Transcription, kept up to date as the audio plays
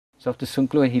So after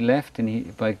Sungklui he left,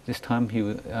 and by this time he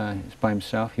was by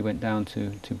himself. He went down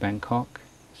to Bangkok.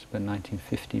 It's about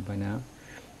 1950 by now,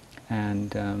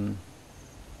 and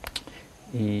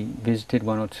he visited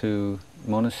one or two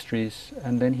monasteries,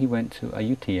 and then he went to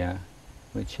Ayutthaya,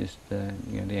 which is the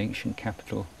ancient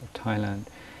capital of Thailand.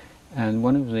 And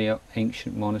one of the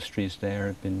ancient monasteries there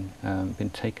had been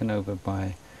taken over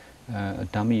by a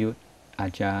Dhammayut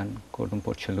Ajahn called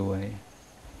Lumpur Chalui,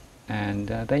 and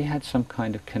they had some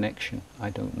kind of connection, I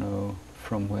don't know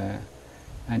from where,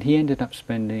 and he ended up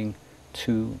spending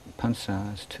 2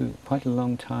 pansas, quite a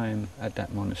long time at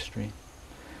that monastery.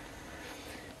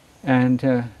 And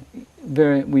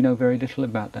we know very little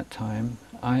about that time.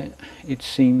 It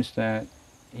seems that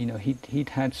he'd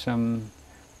had some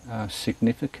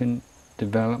significant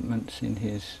developments in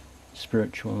his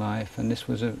spiritual life, and this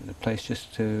was a place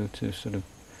just to sort of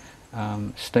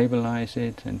stabilize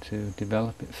it and to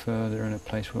develop it further, in a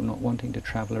place where not wanting to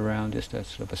travel around, just a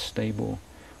sort of a stable,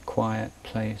 quiet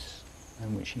place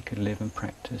in which he could live and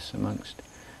practice amongst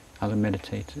other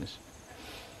meditators.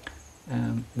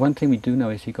 One thing we do know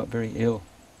is he got very ill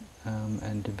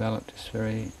and developed this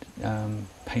very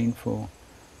painful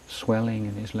swelling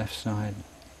in his left side,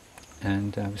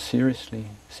 and seriously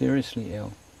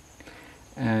ill.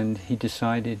 And he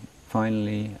decided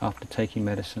finally, after taking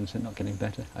medicines and not getting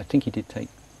better, I think he did take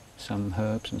some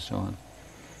herbs and so on,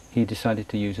 he decided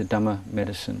to use a Dhamma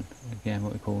medicine, again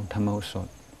what we call Dhammosot.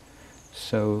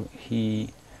 So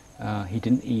he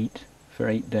didn't eat for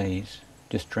 8 days,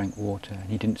 just drank water, and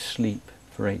he didn't sleep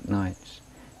for 8 nights.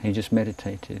 And he just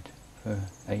meditated for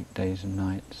 8 days and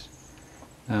nights,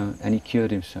 and he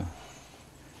cured himself.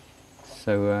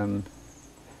 So,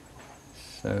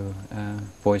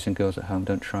 boys and girls at home,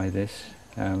 don't try this.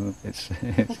 It's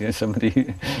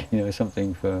somebody,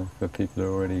 something for people who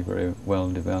are already very well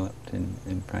developed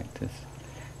in practice.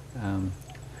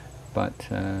 But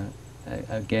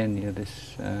again,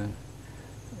 this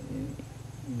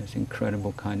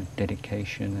incredible kind of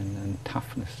dedication and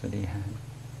toughness that he had.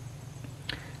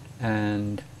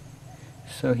 And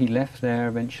so he left there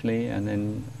eventually, and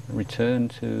then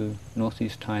returned to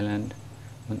northeast Thailand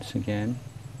once again.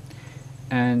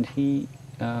 And he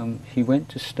went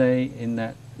to stay in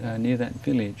that near that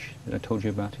village that I told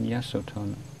you about in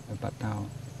Yasothon, Bat Dao.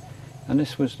 And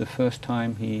this was the first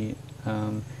time he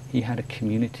had a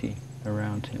community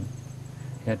around him.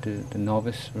 He had the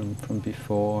novice from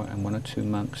before, and 1 or 2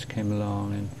 monks came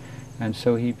along, and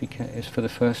so he became, for the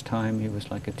first time, he was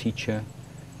like a teacher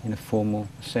in a formal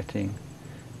setting.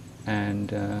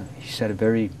 And he set a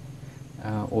very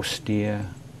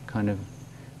austere kind of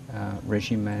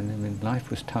regimen. I mean, life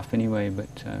was tough anyway,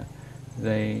 but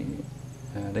they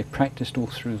practiced all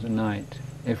through the night,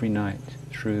 every night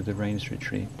through the rains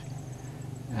retreat.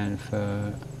 And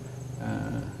for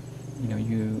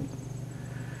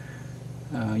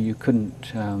you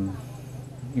couldn't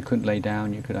lay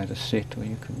down. You could either sit or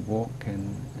you could walk,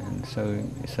 and so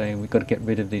saying we've got to get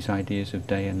rid of these ideas of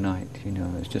day and night.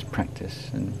 It's just practice,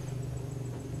 and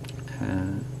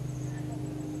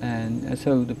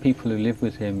so the people who lived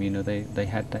with him, they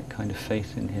had that kind of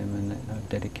faith in him and that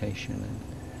dedication, and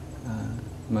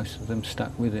most of them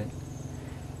stuck with it.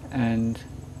 And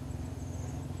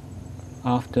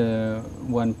after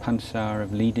 1 pansar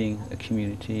of leading a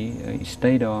community, he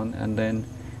stayed on, and then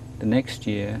the next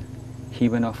year he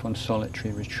went off on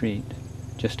solitary retreat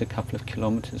just a couple of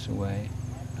kilometers away.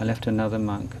 I left another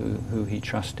monk who he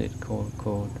trusted, called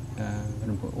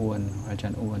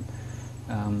Ajahn Uwan,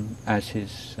 as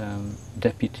his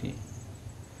deputy,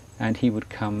 and he would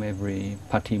come every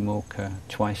patimokkha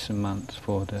twice a month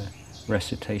for the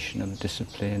recitation of the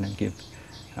discipline and give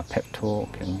a pep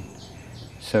talk. And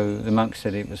so the monk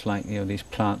said it was like these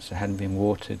plants that hadn't been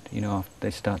watered, after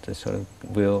they start to sort of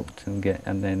wilt and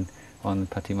then on the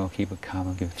patimokkha he would come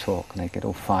and give a talk, and they'd get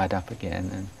all fired up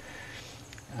again.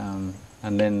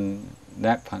 And then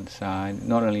that pansar,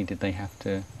 not only did they have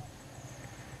to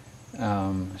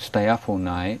stay up all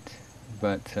night,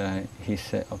 but he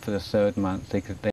said for the 3rd month they